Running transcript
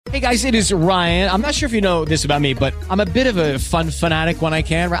Hey guys, it is Ryan. I'm not sure if you know this about me, but I'm a bit of a fun fanatic when I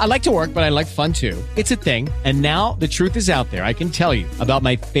can. I like to work, but I like fun too. It's a thing. And now the truth is out there. I can tell you about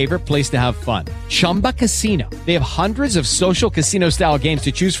my favorite place to have fun. Chumba Casino. They have hundreds of social casino style games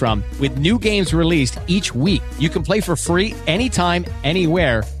to choose from with new games released each week. You can play for free anytime,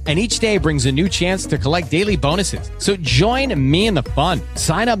 anywhere. And each day brings a new chance to collect daily bonuses. So join me in the fun.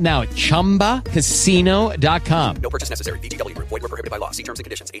 Sign up now at ChumbaCasino.com. No purchase necessary. VGW. Void where prohibited by law. See terms and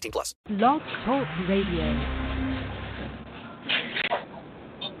conditions. 18+. Blog Talk Radio.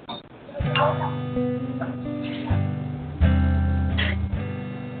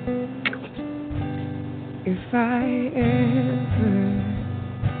 If I ever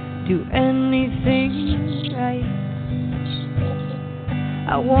do anything right,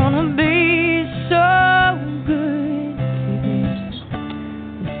 I wanna be so good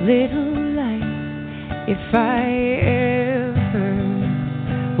with little light. If I ever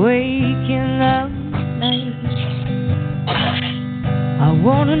waking up night, I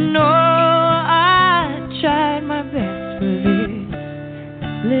wanna know I tried my best for this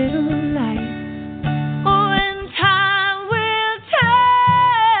little life. Oh, and time will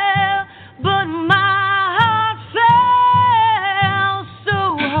tell, but my heart fell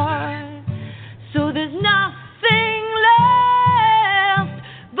so hard, so there's nothing left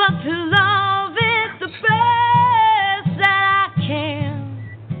but to love it the best that I can.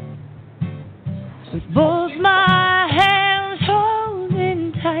 With both my hands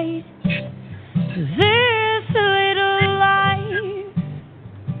holding tight to this little life.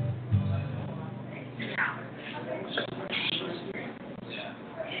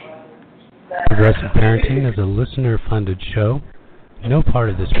 Progressive Parenting is a listener-funded show. No part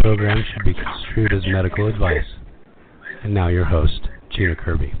of this program should be construed as medical advice. And now your host, Gina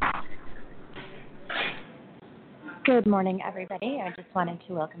Kirby. Good morning, everybody. I just wanted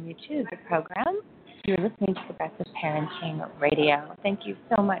to welcome you to the program. You're listening to Progressive Parenting Radio. Thank you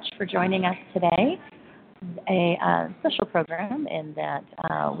so much for joining us today. A special program in that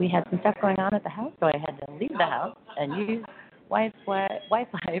we had some stuff going on at the house, so I had to leave the house and use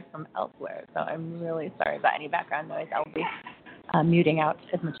Wi-Fi from elsewhere. So I'm really sorry about any background noise. I'll be muting out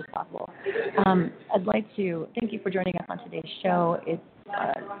as much as possible. I'd like to thank you for joining us on today's show. It's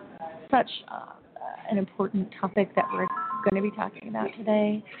such an important topic that we're going to be talking about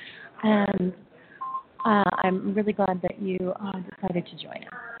today, and I'm really glad that you decided to join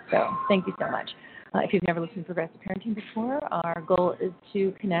us. So thank you so much. If you've never listened to Progressive Parenting before, our goal is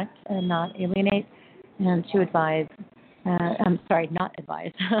to connect and not alienate, and to advise. Not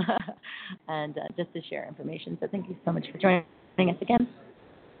advise, and just to share information. So thank you so much for joining us again.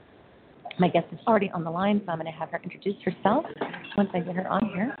 My guest is already on the line, so I'm going to have her introduce herself once I get her on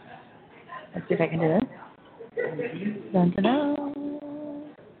here. Let's see if I can do this. Dun, dun, dun.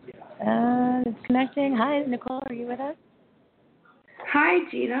 It's connecting. Hi, Nekole, are you with us? Hi,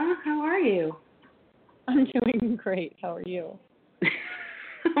 Gina. How are you? I'm doing great. How are you?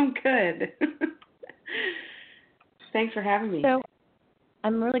 I'm good. Thanks for having me. So,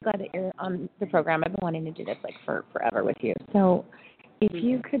 I'm really glad that you're on the program. I've been wanting to do this for forever with you. So, if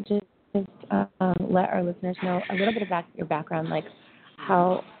you could just let our listeners know a little bit about your background, like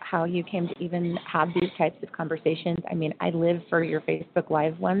how you came to even have these types of conversations. I mean, I live for your Facebook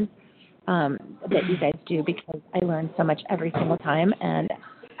Live ones that you guys do, because I learn so much every single time, and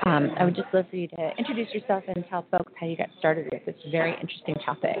I would just love for you to introduce yourself and tell folks how you got started with this very interesting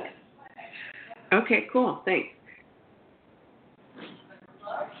topic. Okay, cool. Thanks.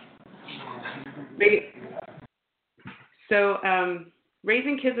 So,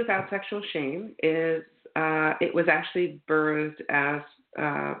 Raising Kids Without Sexual Shame is, it was actually birthed as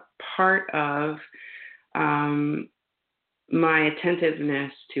part of my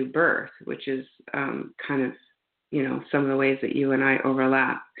attentiveness to birth, which is kind of, some of the ways that you and I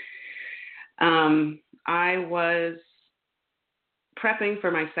overlap. I was prepping for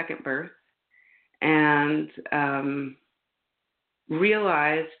my second birth and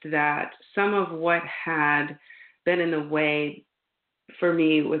realized that some of what had been in the way for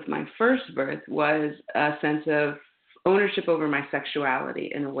me with my first birth was a sense of ownership over my sexuality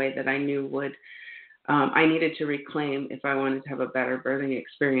in a way that I knew I needed to reclaim if I wanted to have a better birthing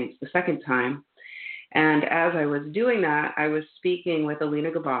experience the second time. And as I was doing that, I was speaking with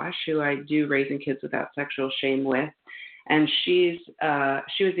Alina Gabosh, who I do Raising Kids Without Sexual Shame with. And she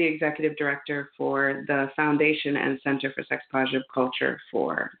was the executive director for the Foundation and Center for Sex Positive Culture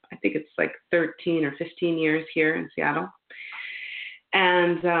for, I think it's like 13 or 15 years here in Seattle.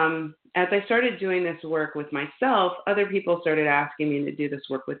 And as I started doing this work with myself, other people started asking me to do this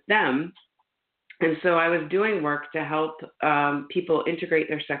work with them. And so I was doing work to help people integrate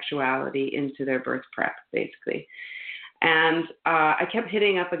their sexuality into their birth prep, basically. And I kept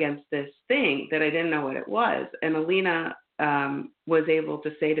hitting up against this thing that I didn't know what it was. And Alina was able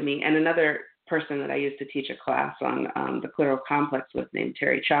to say to me, and another person that I used to teach a class on the clitoral complex with named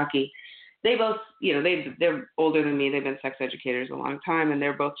Terry Chalky, they both, they're older than me. They've been sex educators a long time. And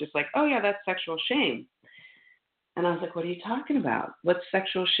they're both just like, oh, yeah, that's sexual shame. And I was like, what are you talking about? What's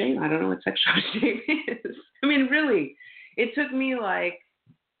sexual shame? I don't know what sexual shame is. I mean, really, it took me like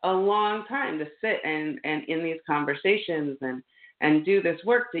a long time to sit and in these conversations and do this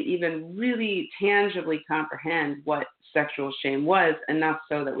work to even really tangibly comprehend what sexual shame was, enough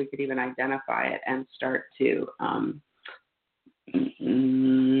so that we could even identify it and start to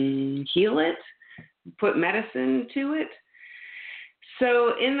heal it, put medicine to it.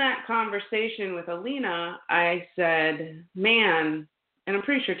 So in that conversation with Alina, I said, man, and I'm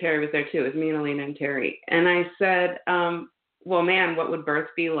pretty sure Terry was there too. It was me and Alina and Terry. And I said, well, man, what would birth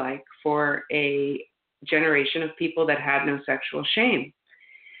be like for a generation of people that had no sexual shame?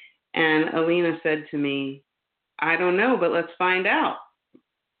 And Alina said to me, I don't know, but let's find out.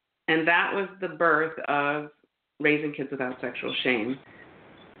 And that was the birth of Raising Kids Without Sexual Shame.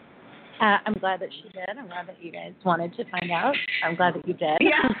 I'm glad that she did. I'm glad that you guys wanted to find out. I'm glad that you did.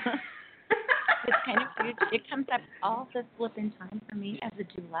 Yeah. It's kind of huge. It comes up all the flipping time for me as a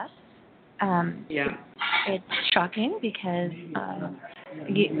doula. Yeah. It's shocking because,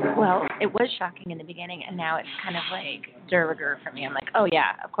 it was shocking in the beginning, and now it's kind of like de rigueur for me. I'm like, oh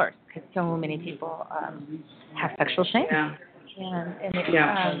yeah, of course, because so many people have sexual shame. Yeah. And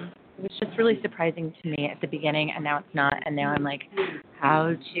it was just really surprising to me at the beginning, and now it's not. And now I'm like,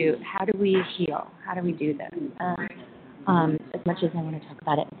 how do we heal? How do we do this? As much as I want to talk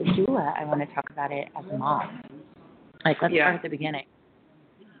about it as a doula, I want to talk about it as a mom. Like, let's start at the beginning.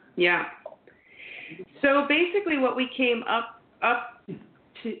 Yeah. So basically, what we came up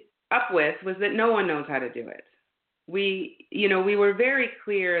with was that no one knows how to do it. We were very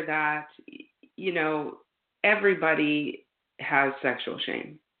clear that everybody has sexual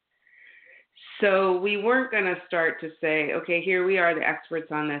shame. So we weren't going to start to say, okay, here we are, the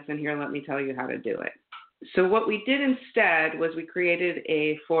experts on this, and here, let me tell you how to do it. So what we did instead was we created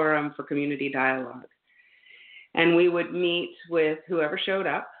a forum for community dialogue. And we would meet with whoever showed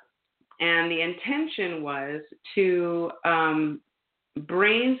up. And the intention was to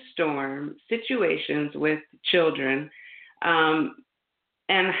brainstorm situations with children and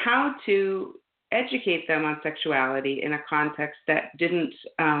how to educate them on sexuality in a context that didn't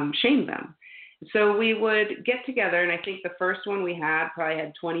shame them. So we would get together, and I think the first one we had probably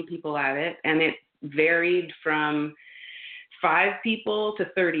had 20 people at it, and it varied from 5 people to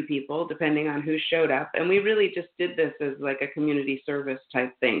 30 people, depending on who showed up. And we really just did this as like a community service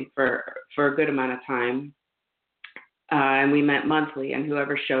type thing for a good amount of time. And we met monthly, and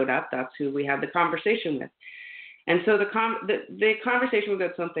whoever showed up, that's who we had the conversation with. And so the conversation would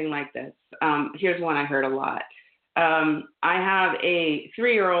go something like this. Here's one I heard a lot. I have a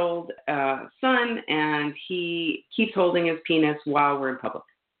 3-year-old son, and he keeps holding his penis while we're in public.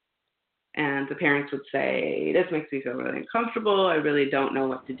 And the parents would say, this makes me feel really uncomfortable. I really don't know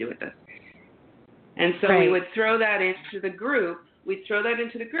what to do with this. And so we would throw that into the group. We'd throw that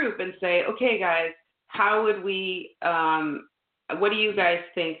into the group and say, okay, guys, how would we, what do you guys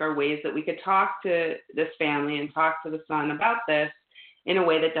think are ways that we could talk to this family and talk to the son about this in a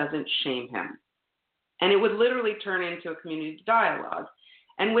way that doesn't shame him? And it would literally turn into a community dialogue.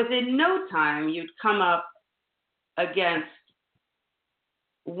 And within no time, you'd come up against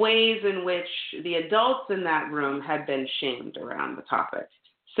ways in which the adults in that room had been shamed around the topic.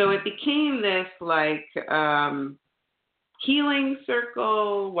 So it became this like healing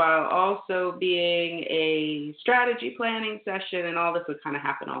circle while also being a strategy planning session, and all this would kind of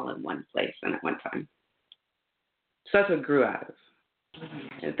happen all in one place and at one time. So that's what it grew out of.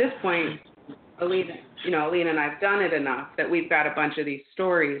 At this point, Alina and I have done it enough that we've got a bunch of these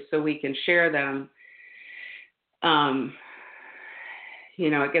stories so we can share them.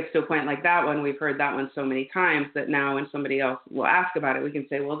 It gets to a point like that one, we've heard that one so many times that now when somebody else will ask about it, we can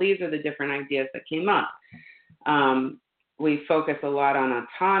say, well, these are the different ideas that came up. We focus a lot on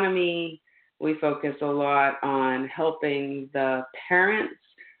autonomy. We focus a lot on helping the parents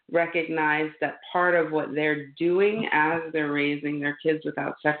recognize that part of what they're doing as they're raising their kids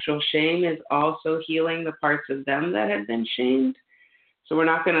without sexual shame is also healing the parts of them that have been shamed. So we're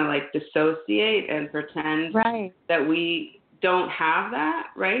not going to like dissociate and pretend that we don't have that,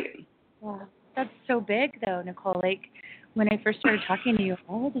 right? Yeah, that's so big though, Nekole. Like when I first started talking to you,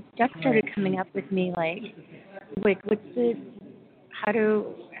 all this stuff started coming up with me. Like what's the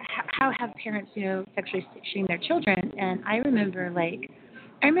how have parents, sexually shame their children? And I remember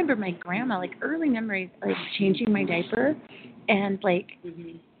my grandma, like early memories, like changing my diaper and like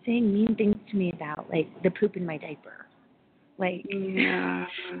saying mean things to me about like the poop in my diaper. Like,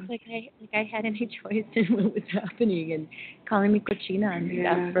 like I had any choice in what was happening, and calling me cochina and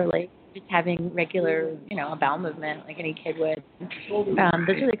stuff for like just having regular, a bowel movement like any kid would. Those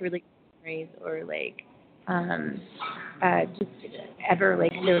are like really good memories, or like just ever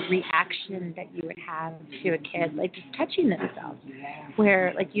like the reaction that you would have to a kid, like just touching themselves,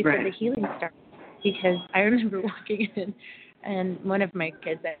 where like you said the healing starts. Because I remember walking in, and one of my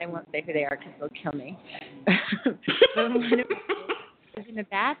kids, I won't say who they are because they'll kill me, but one of my kids was in the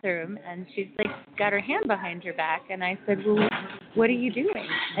bathroom, and she's like got her hand behind her back, and I said, well, what are you doing?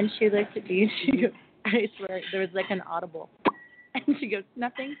 And she looked at me, and she goes, I swear, there was like an audible, and she goes,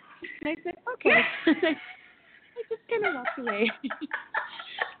 nothing. And I said, okay. I just kind of walked away.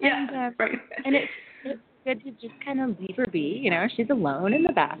 And it's good to just kind of leave her be. She's alone in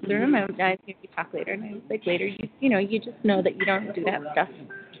the bathroom. I think we talk later, and I was like, later, you just know that you don't do that stuff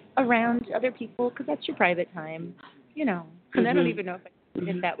around other people because that's your private time, And I don't even know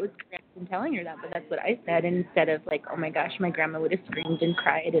if that was correct in telling her that, but that's what I said. And instead of like, oh my gosh, my grandma would have screamed and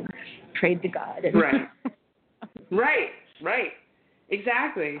cried and prayed to God. And Right.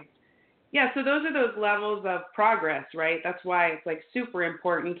 Exactly. Yeah, so those are those levels of progress, right? That's why it's like super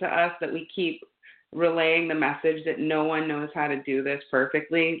important to us that we keep relaying the message that no one knows how to do this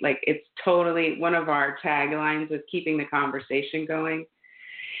perfectly. Like, it's totally one of our taglines is keeping the conversation going.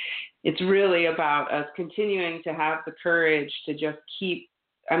 It's really about us continuing to have the courage to just keep,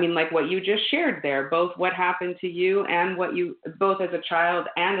 like what you just shared there, both what happened to you and what you, both as a child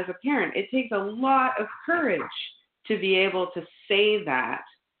and as a parent. It takes a lot of courage to be able to say that,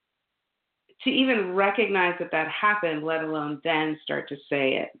 to even recognize that happened, let alone then start to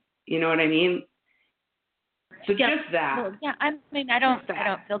say it. You know what I mean? So just that. Well, yeah, I don't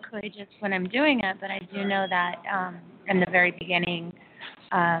feel courageous when I'm doing it, but I do know that in the very beginning,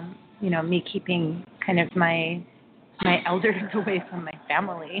 me keeping kind of my elders away from my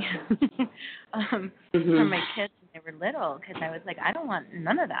family, from my kids when they were little, because I was like, I don't want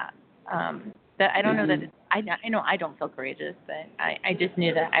none of that. But I don't know that I know I don't feel courageous, but I just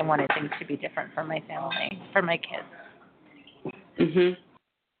knew that I wanted things to be different for my family, for my kids.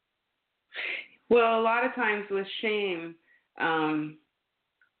 Well, a lot of times with shame, so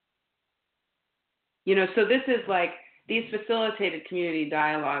this is like these facilitated community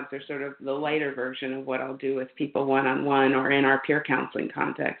dialogues are sort of the lighter version of what I'll do with people one-on-one or in our peer counseling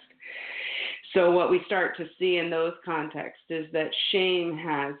context. So what we start to see in those contexts is that shame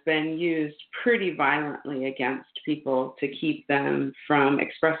has been used pretty violently against people to keep them from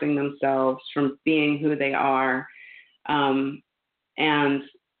expressing themselves, from being who they are. And,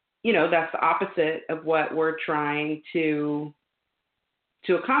 that's the opposite of what we're trying to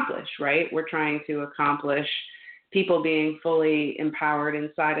accomplish, right? We're trying to accomplish people being fully empowered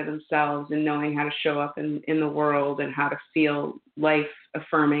inside of themselves and knowing how to show up in the world and how to feel life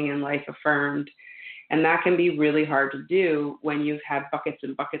affirming and life affirmed. And that can be really hard to do when you've had buckets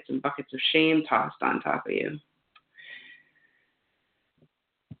and buckets and buckets of shame tossed on top of you.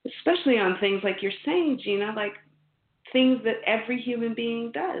 Especially on things like you're saying, Gina, like things that every human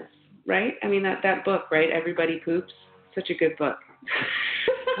being does, right? That book, right? Everybody Poops. Such a good book.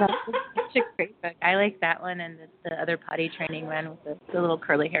 That's such a great book. I like that one, and the other potty training one with the little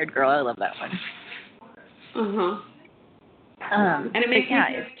curly-haired girl. I love that one. And it makes me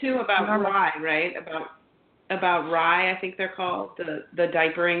think too about Rye, right? About Rye, I think they're called, the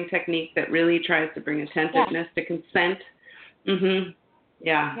diapering technique that really tries to bring attentiveness to consent.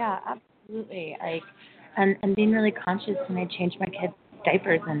 Yeah, absolutely. And being really conscious when I change my kids'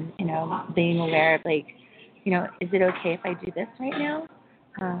 diapers, and being aware of is it okay if I do this right now?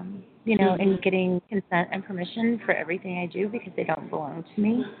 And getting consent and permission for everything I do because they don't belong to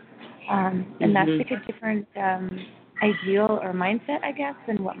me. And that's like a different ideal or mindset, I guess,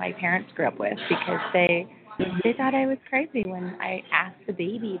 than what my parents grew up with, because they thought I was crazy when I asked the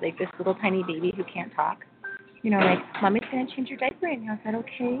baby, like this little tiny baby who can't talk, Mommy's going to change your diaper right now. Is that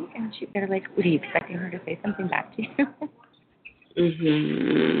okay? And they're like, what are you expecting her to say something back to you?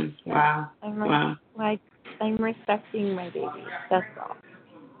 Wow. I'm respecting my baby. That's all.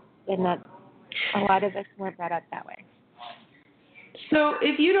 And that a lot of us weren't brought up that way. So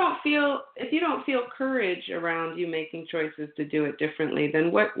if you don't feel courage around you making choices to do it differently,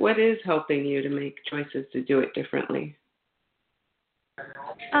 then what is helping you to make choices to do it differently?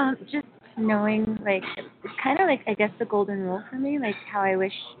 Just knowing, it's kind of like, I guess, the golden rule for me, like how I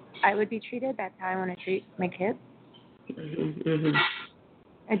wish I would be treated. That's how I want to treat my kids.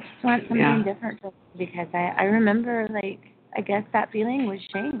 I just want something different because I remember, like, I guess that feeling was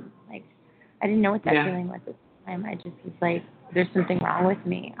shame. Like, I didn't know what that feeling was at the time. I just was like, there's something wrong with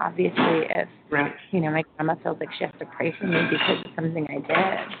me. Obviously, if, my grandma feels like she has to pray for me because of something I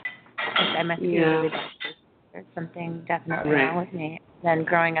did, I must be a really bad person. There's something definitely wrong with me. Then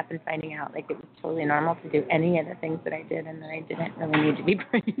growing up and finding out, like, it was totally normal to do any of the things that I did and that I didn't really need to be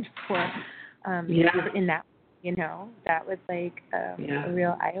prayed for. In that, that was like a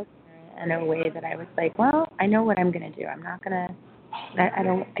real eye-opener in a way that I was like, well, I know what I'm going to do. I'm not going to, I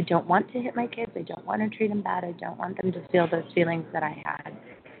don't want to hit my kids. I don't want to treat them bad. I don't want them to feel those feelings that I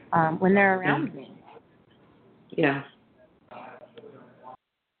had when they're around me. Yeah.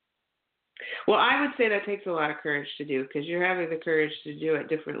 Well, I would say that takes a lot of courage to do because you're having the courage to do it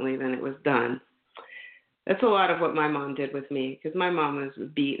differently than it was done. That's a lot of what my mom did with me because my mom was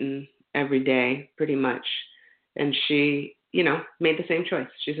beaten every day pretty much. And she, made the same choice.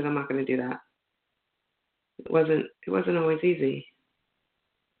 She said, I'm not going to do that. It wasn't always easy.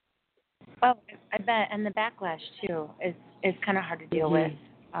 Oh, I bet. And the backlash, too, is kind of hard to deal with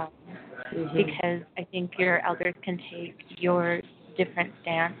because I think your elders can take your different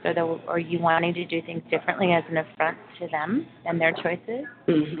stance or you wanting to do things differently as an affront to them and their choices,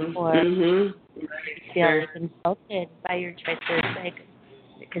 or feel like insulted by your choices, like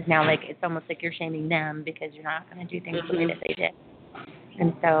because now like it's almost like you're shaming them because you're not going to do things the way that they did,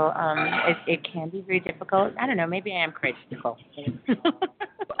 and so it can be very difficult. I don't know, maybe I am crazy. You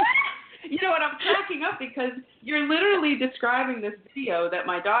know what? I'm cracking up because you're literally describing this video that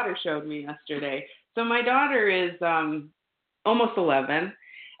my daughter showed me yesterday. So my daughter is almost 11,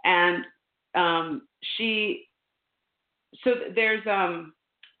 and there's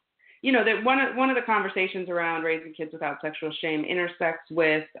that one of the conversations around raising kids without sexual shame intersects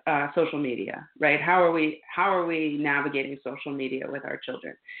with social media, right? How are we navigating social media with our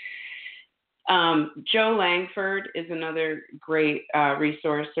children? Joe Langford is another great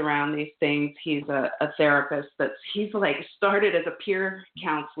resource around these things. He's a therapist he's like started as a peer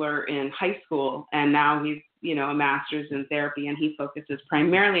counselor in high school, and now he's a master's in therapy, and he focuses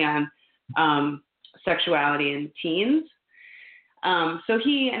primarily on sexuality in teens. So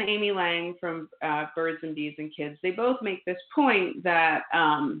he and Amy Lang from Birds and Bees and Kids, they both make this point that,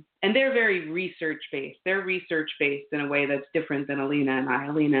 and they're very research-based. They're research-based in a way that's different than Alina and I.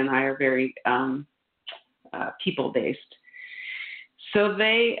 Alina and I are very people-based. So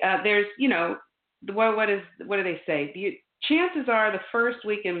there's, what do they say? Chances are the first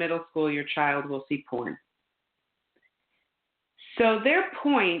week in middle school, your child will see porn. So their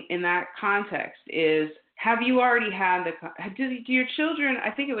point in that context is, have you already had do your children, I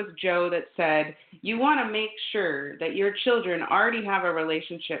think it was Joe that said, you want to make sure that your children already have a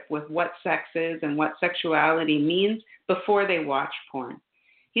relationship with what sex is and what sexuality means before they watch porn.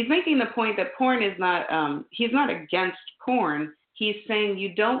 He's making the point that porn is not, he's not against porn. He's saying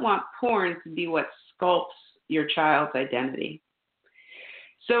you don't want porn to be what sculpts your child's identity.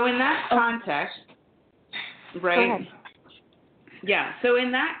 So in that context, right? Yeah. So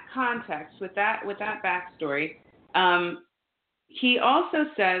in that context, with that backstory, he also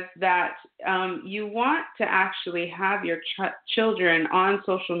says that you want to actually have your children on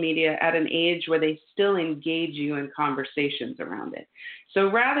social media at an age where they still engage you in conversations around it. So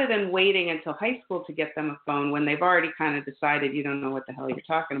rather than waiting until high school to get them a phone when they've already kind of decided you don't know what the hell you're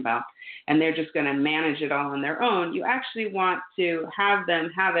talking about and they're just going to manage it all on their own, you actually want to have them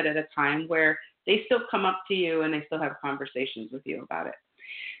have it at a time where they still come up to you and they still have conversations with you about it.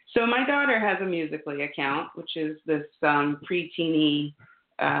 So my daughter has a Musical.ly account, which is this pre-teeny,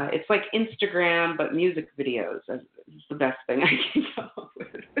 it's like Instagram, but music videos. That's the best thing I can come up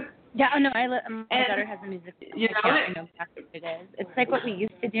with. Yeah, my daughter has a Musical.ly account. I know exactly what it is. It's like what we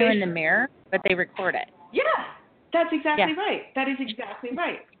used to do in the mirror, but they record it. Yeah, that's exactly right. That is exactly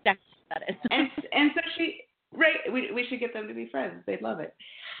right. Exactly what that is. and so we should get them to be friends. They'd love it.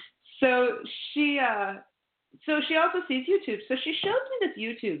 So she also sees YouTube. So she showed me this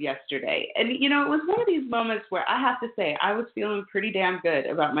YouTube yesterday. And, it was one of these moments where I have to say I was feeling pretty damn good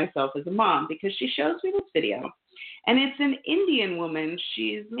about myself as a mom because she shows me this video. And it's an Indian woman.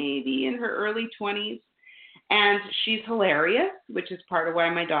 She's maybe in her early 20s. And she's hilarious, which is part of why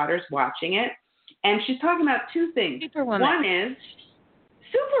my daughter's watching it. And she's talking about two things. Superwoman. One is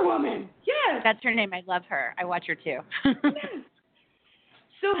Superwoman. Yes. That's her name. I love her. I watch her too. Yes.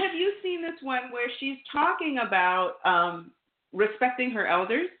 So have you seen this one where she's talking about respecting her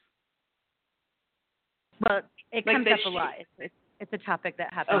elders? Well, it comes up a lot. It's a topic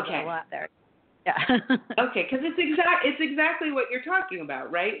that happens a lot there. Yeah. Okay, because it's exactly what you're talking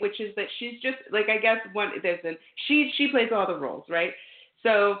about, right? Which is that she's just like, I guess she plays all the roles, right?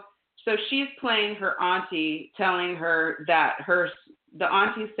 So she's playing her auntie, telling her that the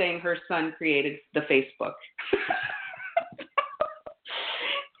auntie's saying her son created the Facebook.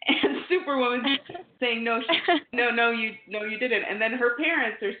 And Superwoman's saying, no, you didn't. And then her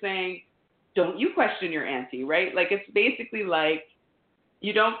parents are saying, don't you question your auntie, right? Like, it's basically like,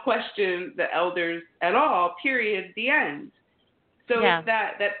 you don't question the elders at all, period, the end. So it's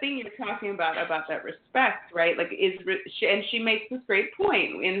that thing you're talking about that respect, right? Like, and she makes this great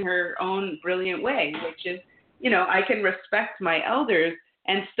point in her own brilliant way, which is, I can respect my elders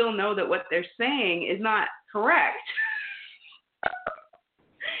and still know that what they're saying is not correct.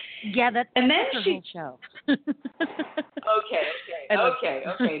 Yeah, that's and then her she whole show. Okay. Now I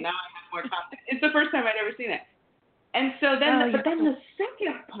have more context. It's the first time I'd ever seen it. And so then, the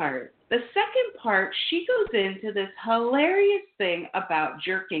second part, she goes into this hilarious thing about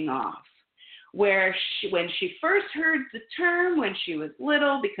jerking off, where when she first heard the term when she was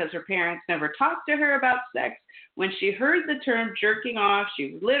little, because her parents never talked to her about sex, when she heard the term jerking off,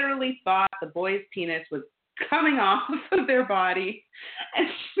 she literally thought the boy's penis was coming off of their body, and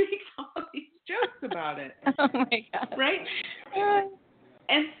she makes all these jokes about it. Oh my God! Right?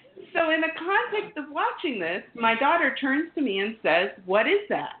 And so, in the context of watching this, my daughter turns to me and says, "What is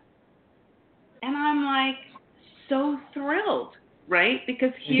that?" And I'm like, so thrilled, right?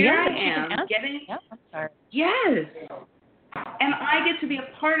 Because here I am getting, yes, and I get to be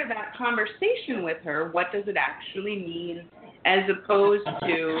a part of that conversation with her. What does it actually mean, as opposed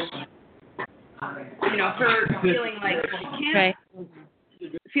to, her feeling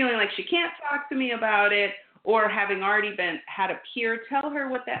like she can't talk to me about it, or having already had a peer tell her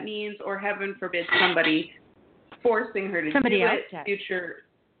what that means, or heaven forbid somebody forcing her to do it. Future.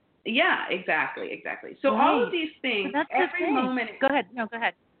 Yeah, exactly. So all of these things, every moment. Go ahead. No, go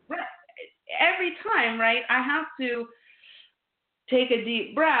ahead. Every time, right, I have to take a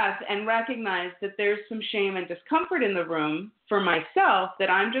deep breath and recognize that there's some shame and discomfort in the room for myself that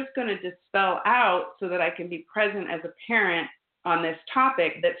I'm just going to dispel out so that I can be present as a parent on this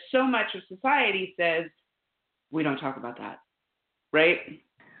topic that so much of society says, we don't talk about that, right?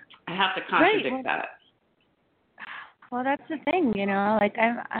 I have to contradict that. Well, that's the thing, like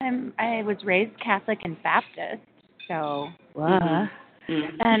I was raised Catholic and Baptist, so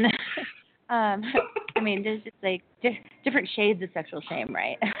and I mean, there's just like different shades of sexual shame,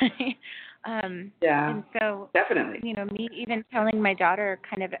 right? And so definitely, me even telling my daughter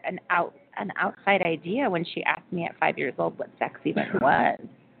kind of an outside idea when she asked me at 5 years old what sex even was.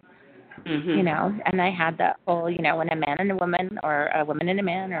 And I had that whole, when a man and a woman, or a woman and a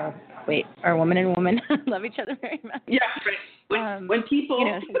man, or a woman and a woman love each other very much. Yeah, right. When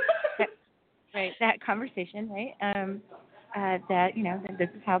people, that conversation, right? That that this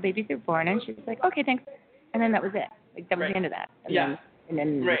is how babies are born, and she was like, okay, thanks, and then that was it. Like that was the end of that. And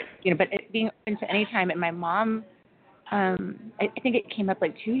then but it being open to any time, and my mom. I think it came up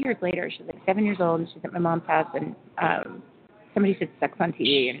like 2 years later. She was like 7 years old, and she's at my mom's house, and somebody said sex on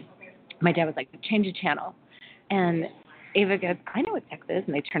TV, and my dad was like, change the channel. And Ava goes, I know what sex is.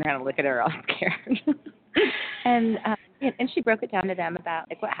 And they turn around and look at her all scared. and she broke it down to them about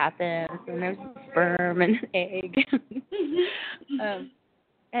like what happens. And there's sperm and egg.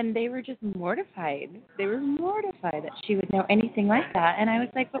 And they were just mortified. They were mortified that she would know anything like that. And I was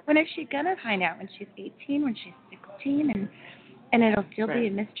like, but when is she going to find out? When she's 18, when she's 16? And it'll still be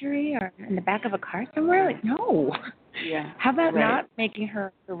a mystery, or in the back of a car somewhere? Like, no. Yeah. How about not making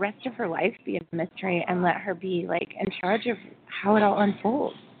her the rest of her life be a mystery, and let her be like in charge of how it all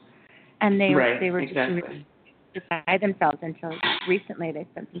unfolds? And they were just really beside themselves until recently. They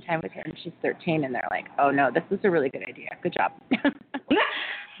spent some time with her, and she's 13, and they're like, oh no, this was a really good idea. Good job.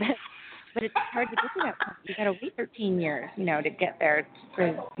 But it's hard to get to that point. You got to wait 13 years, to get there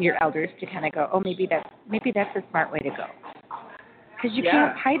for your elders to kind of go, oh, maybe that's a smart way to go. Because you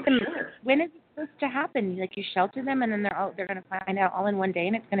can't hide them. Sure. When is it supposed to happen? Like, you shelter them, and then they're going to find out all in one day,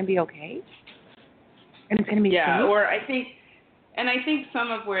 and it's going to be okay. And it's going to be safe. Or I think some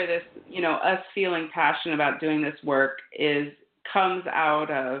of where this, us feeling passionate about doing this work comes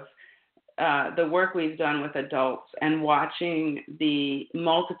out of the work we've done with adults and watching the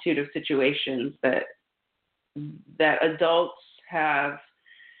multitude of situations that adults have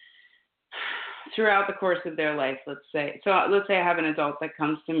throughout the course of their life. Let's say I have an adult that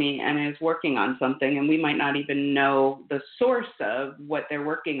comes to me and is working on something, and we might not even know the source of what they're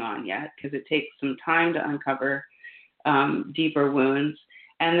working on yet, because it takes some time to uncover deeper wounds.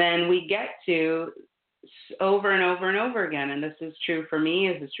 And then we get to over and over and over again, and this is true for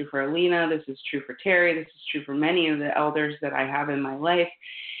me, this is true for Alina, this is true for Terry, this is true for many of the elders that I have in my life,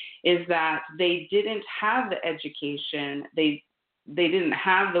 is that they didn't have the education, they they didn't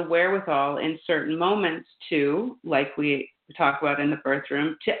have the wherewithal in certain moments to, like we talk about in the birth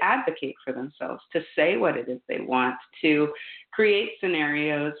room, to advocate for themselves, to say what it is they want, to create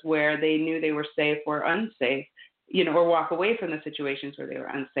scenarios where they knew they were safe or unsafe, or walk away from the situations where they were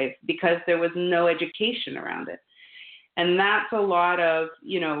unsafe because there was no education around it. And that's a lot of,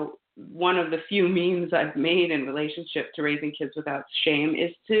 one of the few memes I've made in relationship to raising kids without shame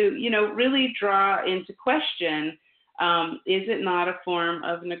is to, really draw into question, is it not a form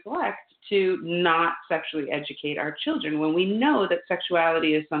of neglect to not sexually educate our children when we know that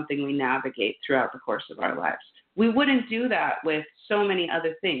sexuality is something we navigate throughout the course of our lives? We wouldn't do that with so many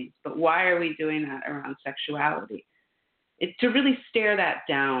other things, but why are we doing that around sexuality? It's to really stare that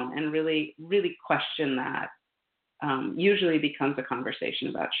down and really, really question that. Usually becomes a conversation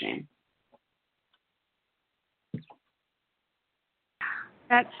about shame.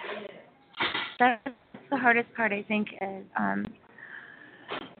 That's the hardest part, I think, is,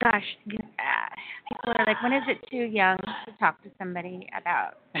 people are like, when is it too young to talk to somebody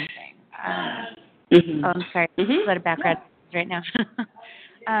about something? Oh, I'm sorry, a lot of background right now.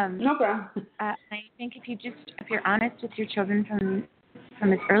 No problem. I think if you're honest with your children from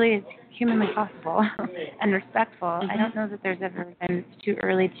as early as humanly possible and respectful, I don't know that there's ever been too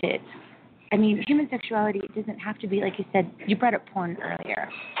early to. I mean, human sexuality, it doesn't have to be, like you said, you brought up porn earlier.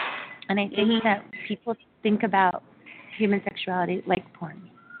 And I think that people think about human sexuality like porn,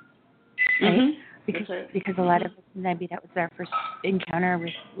 right? Because a lot of maybe that was our first encounter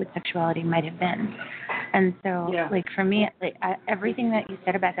with sexuality might have been. And so, like, for me, everything that you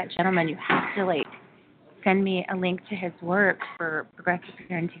said about that gentleman, you have to, send me a link to his work for Progressive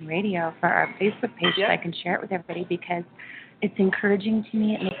Parenting Radio for our Facebook page so I can share it with everybody, because it's encouraging to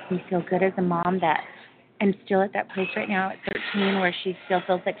me. It makes me feel good as a mom that I'm still at that place right now at 13 where she still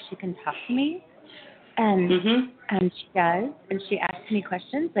feels like she can talk to me. And she does. And she asks me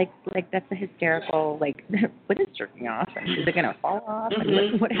questions like that's a hysterical, what is jerking off? And is it going to fall off?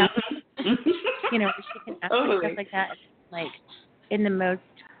 And what happens? She can ask me stuff like that, in the most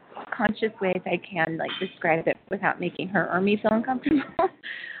conscious ways I can, describe it without making her or me feel uncomfortable.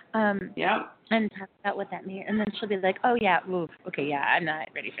 And talk about what that means, and then she'll be like, "Oh yeah, okay, yeah, I'm not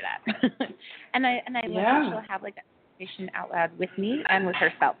ready for that." and I love that she'll have that conversation out loud with me and with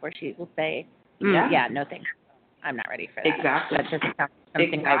herself, where she will say, "Yeah, no thanks, I'm not ready for that. Exactly. That doesn't sound like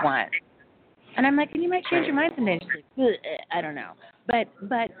something I want." And I'm like, "And you might change your mind someday." And she's like, "I don't know," but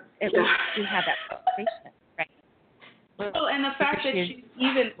at least we have that conversation, right? Well, and the fact that she's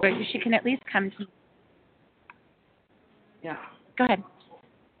even where she can at least come to. Yeah. Go ahead.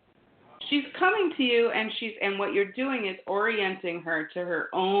 She's coming to you, and what you're doing is orienting her to her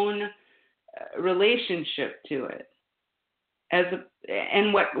own relationship to it.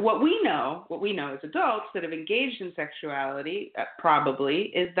 And what we know as adults that have engaged in sexuality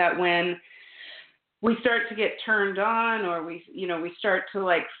probably is that when we start to get turned on, or we start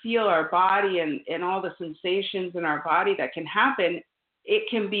to feel our body and all the sensations in our body that can happen, it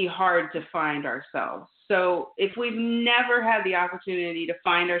can be hard to find ourselves. So if we've never had the opportunity to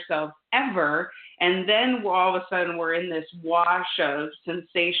find ourselves ever, and then all of a sudden we're in this wash of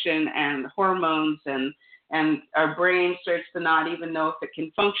sensation and hormones, and our brain starts to not even know if it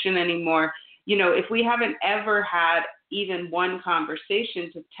can function anymore, if we haven't ever had even one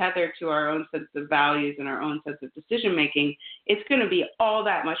conversation to tether to our own sense of values and our own sense of decision making, it's going to be all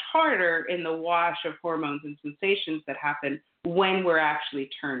that much harder in the wash of hormones and sensations that happen when we're actually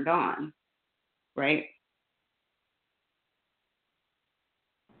turned on, right?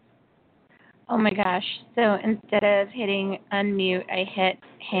 Oh my gosh. So instead of hitting unmute, I hit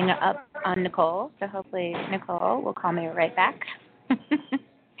hang up on Nekole. So hopefully Nekole will call me right back.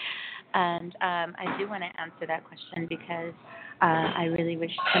 And I do want to answer that question because I really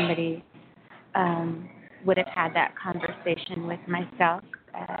wish somebody would have had that conversation with myself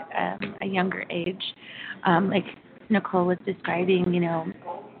at a younger age. Like Nekole was describing,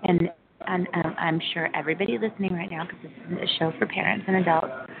 and I'm sure everybody listening right now, because this is a show for parents and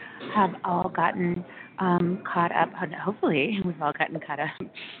adults, have all gotten caught up, hopefully we've all gotten caught up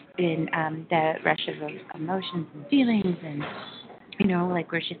in the rush of emotions and feelings, and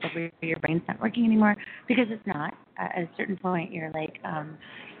like where she said, where your brain's not working anymore, because it's not. At a certain point, you're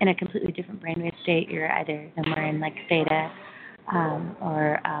in a completely different brainwave state. You're either somewhere in theta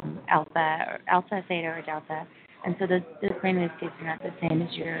or alpha, theta, or delta. And so those brainwave states are not the same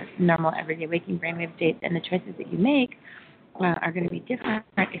as your normal everyday waking brainwave states, and the choices that you make are going to be different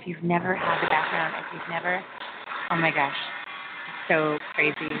if you've never had the background, if you've never, oh my gosh, it's so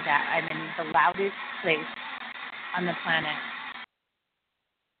crazy that I'm in the loudest place on the planet.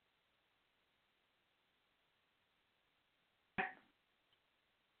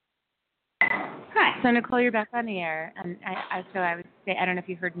 So, Nekole, you're back on the air, and so I would say, I don't know if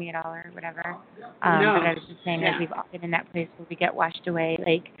you heard me at all or whatever, No. but I was just saying that we've all been in that place where we get washed away,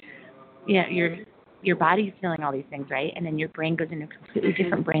 like, your body's feeling all these things, right? And then your brain goes into a completely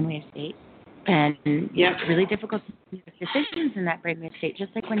different brainwave state, and it's really difficult to make decisions in that brainwave state,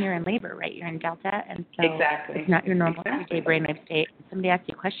 just like when you're in labor, right? You're in delta, and so it's not your normal everyday brainwave state. Somebody asks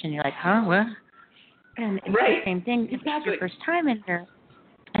you a question, you're like, huh, what? And it's the same thing. It's your first time in here,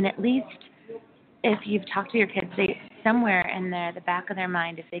 and at least if you've talked to your kids, they somewhere in the back of their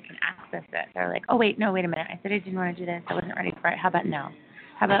mind, if they can access it, they're like, oh wait a minute, I said I didn't want to do this, I wasn't ready for it. How about no?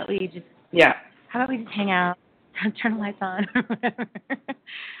 How about we just hang out, turn the lights on, or whatever.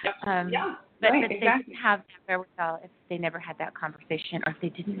 But they didn't have that wherewithal if they never had that conversation, or if they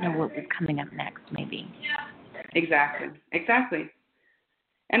didn't know what was coming up next, maybe. Exactly.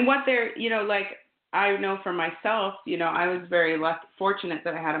 And what they're, like, I know for myself, I was very fortunate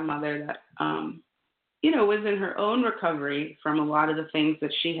that I had a mother that, was in her own recovery from a lot of the things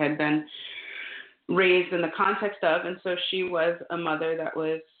that she had been raised in the context of. And so she was a mother that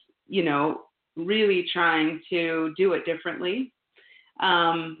was, really trying to do it differently.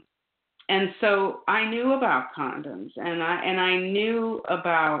 And so I knew about condoms, and I knew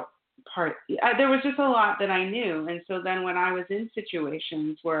about there was just a lot that I knew. And so then when I was in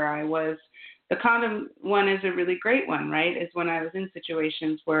situations where the condom one is a really great one, right? Is when I was in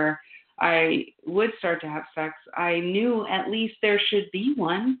situations where I would start to have sex, I knew at least there should be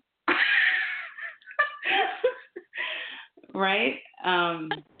one. Right?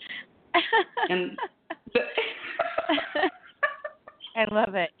 And I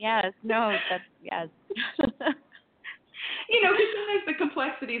love it. Yes. No, that's, yes. Because then there's the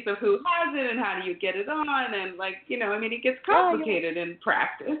complexities of who has it and how do you get it on, and it gets complicated in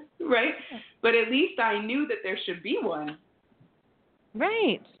practice, right? But at least I knew that there should be one.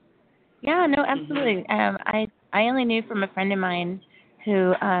 Right. Yeah, no, absolutely. I only knew from a friend of mine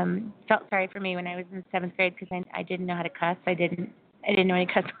who felt sorry for me when I was in 7th grade because I didn't know how to cuss. I didn't know any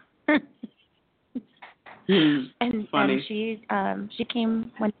cuss words. And she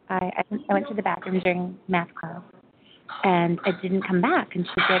came when I went to the bathroom during math class, and I didn't come back. And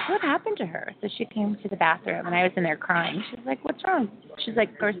she's like, what happened to her? So she came to the bathroom, and I was in there crying. She's like, what's wrong? She's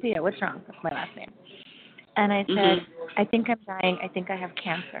like, Garcia, what's wrong? That's my last name. And I said, I think I'm dying. I think I have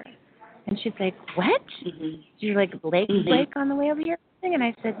cancer. And she's like, what? She's like, leg on the way over here? And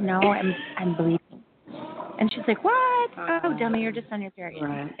I said, no, I'm bleeding. And she's like, what? Oh, dummy, you're just on your period.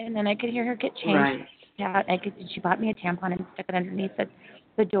 Right. And then I could hear her get changed. Right. Out. She bought me a tampon and stuck it underneath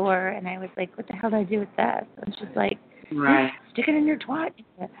the door. And I was like, what the hell do I do with this? And she's like, stick it in your twat.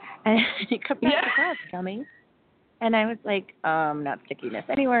 And she come back to class, dummy. And I was like, not sticking this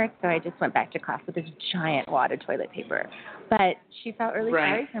anywhere. So I just went back to class with this giant wad of toilet paper. But she felt really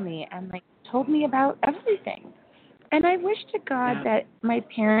sorry for me and told me about everything. And I wish to God that my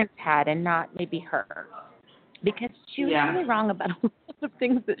parents had and not maybe her. Because she was really wrong about a lot of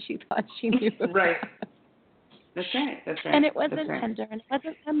things that she thought she knew. Right. That's right. And it wasn't Tender, and it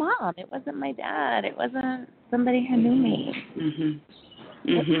wasn't my mom. It wasn't my dad. It wasn't somebody who knew me.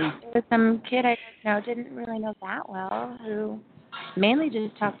 It was some kid I didn't really know that well, who mainly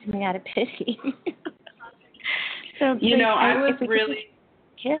just talked to me out of pity. So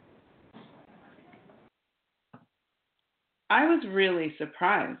I was really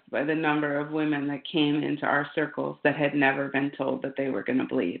surprised by the number of women that came into our circles that had never been told that they were going to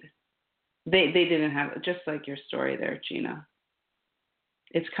bleed. They didn't have it, just like your story there, Gina.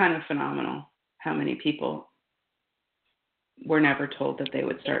 It's kind of phenomenal how many people were never told that they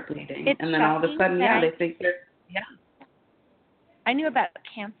would start bleeding. And then all of a sudden, they think they're, I knew about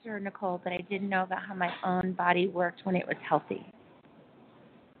cancer, Nekole, but I didn't know about how my own body worked when it was healthy.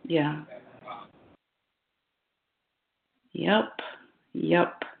 Yeah.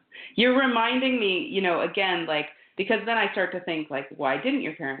 Yep. You're reminding me, again, because then I start to think, why didn't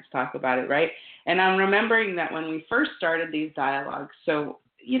your parents talk about it, right? And I'm remembering that when we first started these dialogues, so,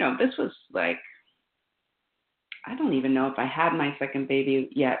 this was I don't even know if I had my second baby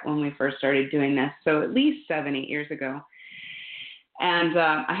yet when we first started doing this, so at least 7-8 years ago. And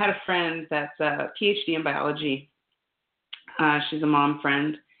I had a friend that's a PhD in biology. She's a mom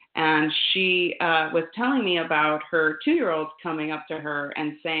friend. And she was telling me about her 2-year-old coming up to her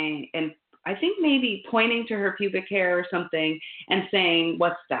and saying, and I think maybe pointing to her pubic hair or something and saying,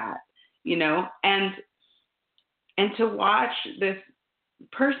 what's that? And to watch this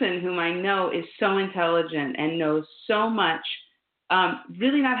person whom I know is so intelligent and knows so much,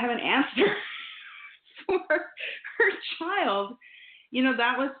 really not have an answer for her child,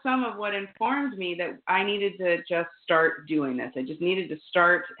 that was some of what informed me that I needed to just start doing this. I just needed to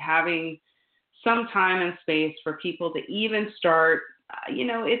start having some time and space for people to even start,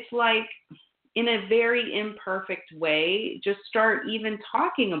 it's like in a very imperfect way, just start even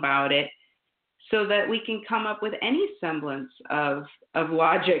talking about it so that we can come up with any semblance of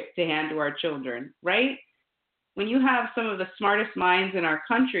logic to hand to our children, right? When you have some of the smartest minds in our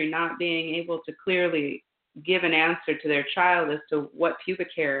country not being able to clearly give an answer to their child as to what pubic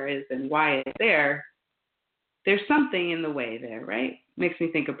hair is and why it's there, there's something in the way there, right? Makes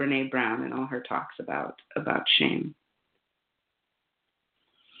me think of Brene Brown and all her talks about shame.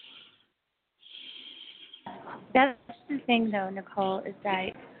 That's the thing, though, Nekole, is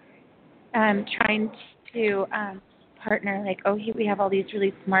that trying to partner, like, we have all these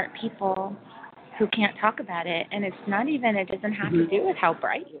really smart people who can't talk about it, and it doesn't have to do with how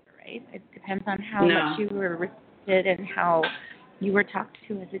bright you are, right? It depends on how much you were respected and how you were talked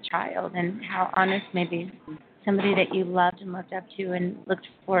to as a child and how honest maybe somebody that you loved and looked up to and looked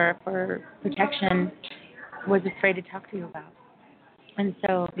for protection was afraid to talk to you about. And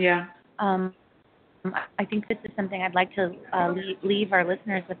so I think this is something I'd like to leave our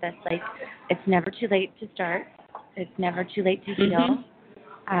listeners with this. Like, it's never too late to start. It's never too late to heal.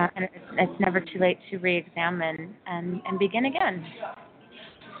 And it's never too late to re-examine and begin again.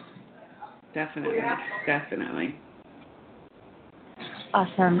 Definitely.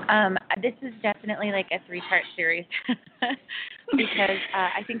 Awesome. This is definitely like a 3-part series because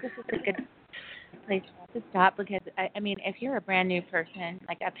I think this is a good place to stop because, I mean, if you're a brand new person,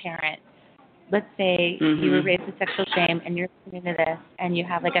 like a parent, let's say you were raised with sexual shame and you're listening to this and you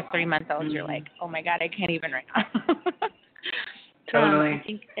have like a 3-month-old, you're like, oh my God, I can't even right now. Totally. I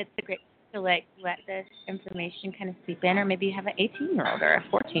think it's a great to let this information kind of seep in, or maybe you have an 18-year-old or a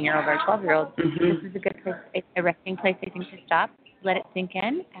 14-year-old or a 12-year-old. This is a good place, a resting place, I think, to stop, let it sink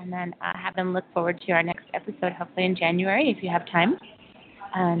in, and then have them look forward to our next episode, hopefully in January, if you have time.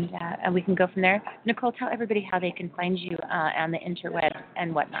 And we can go from there. Nekole, tell everybody how they can find you on the interweb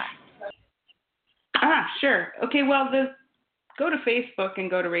and whatnot. Sure. Okay, well, go to Facebook and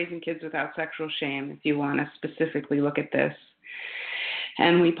go to Raising Kids Without Sexual Shame if you want to specifically look at this.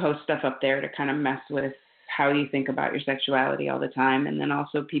 And we post stuff up there to kind of mess with how you think about your sexuality all the time. And then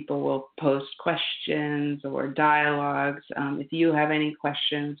also people will post questions or dialogues. If you have any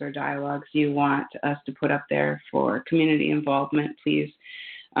questions or dialogues you want us to put up there for community involvement, please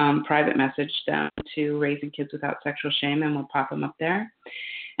private message them to Raising Kids Without Sexual Shame, and we'll pop them up there.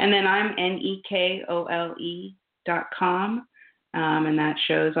 And then I'm nekole.com, and that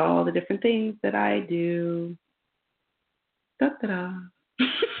shows all the different things that I do. Da-da-da.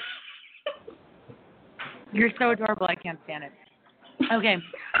 You're so adorable. I can't stand it. Okay.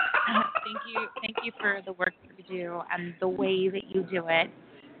 Thank you for the work that you do and the way that you do it,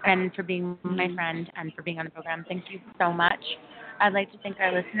 and for being my friend and for being on the program. Thank you so much. I'd like to thank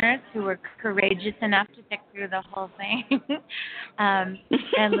our listeners who were courageous enough to stick through the whole thing and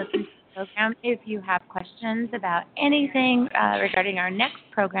listen to the program. If you have questions about anything regarding our next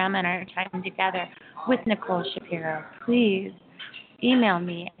program and our time together with Nekole Shapiro, please email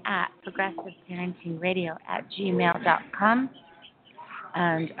me at progressiveparentingradio@gmail.com,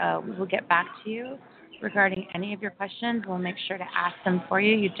 and we will get back to you regarding any of your questions. We'll make sure to ask them for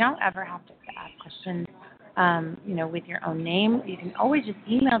you. You don't ever have to ask questions, with your own name. You can always just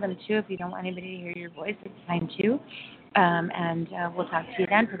email them too if you don't want anybody to hear your voice. It's fine too. And we'll talk to you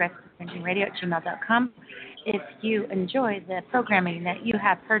then. progressiveparentingradio@gmail.com. If you enjoy the programming that you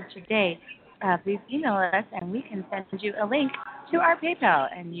have heard today, please email us and we can send you a link to our PayPal,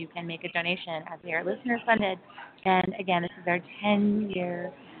 and you can make a donation as we are listener funded. And again, this is our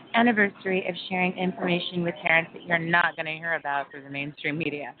 10-year anniversary of sharing information with parents that you're not going to hear about through the mainstream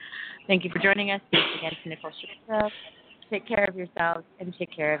media. Thank you for joining us. Thanks again to Nekole Shapiro. Take care of yourselves and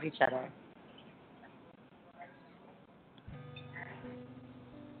take care of each other.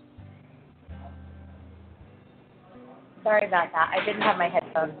 Sorry about that. I didn't have my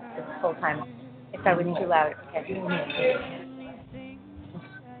headphones this whole time. If I was too loud, okay.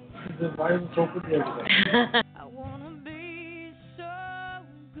 I wanna be so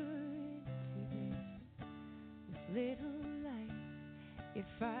good with this little light.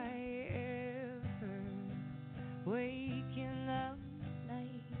 If I ever waking up at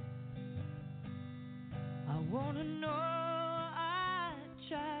night, I wanna know I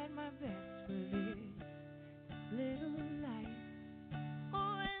tried my best for this little light.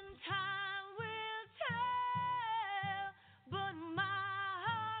 Oh, and time will tell, but my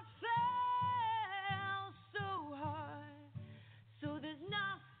heart fell so hard, so there's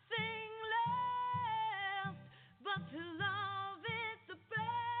nothing left but to love it the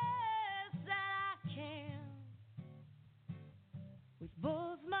best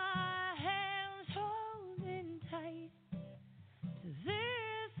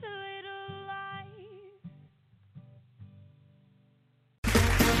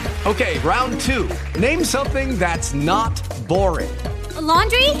Okay, round two. Name something that's not boring. A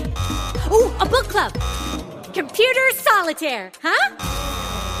laundry? Ooh, a book club. Computer solitaire, huh?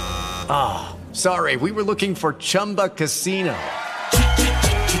 Ah, sorry, we were looking for Chumba Casino.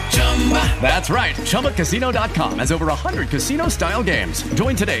 That's right, ChumbaCasino.com has over 100 casino-style games.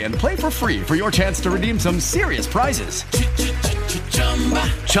 Join today and play for free for your chance to redeem some serious prizes.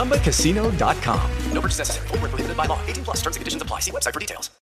 ChumbaCasino.com. No purchase necessary. Void where prohibited by law. 18 plus terms and conditions apply. See website for details.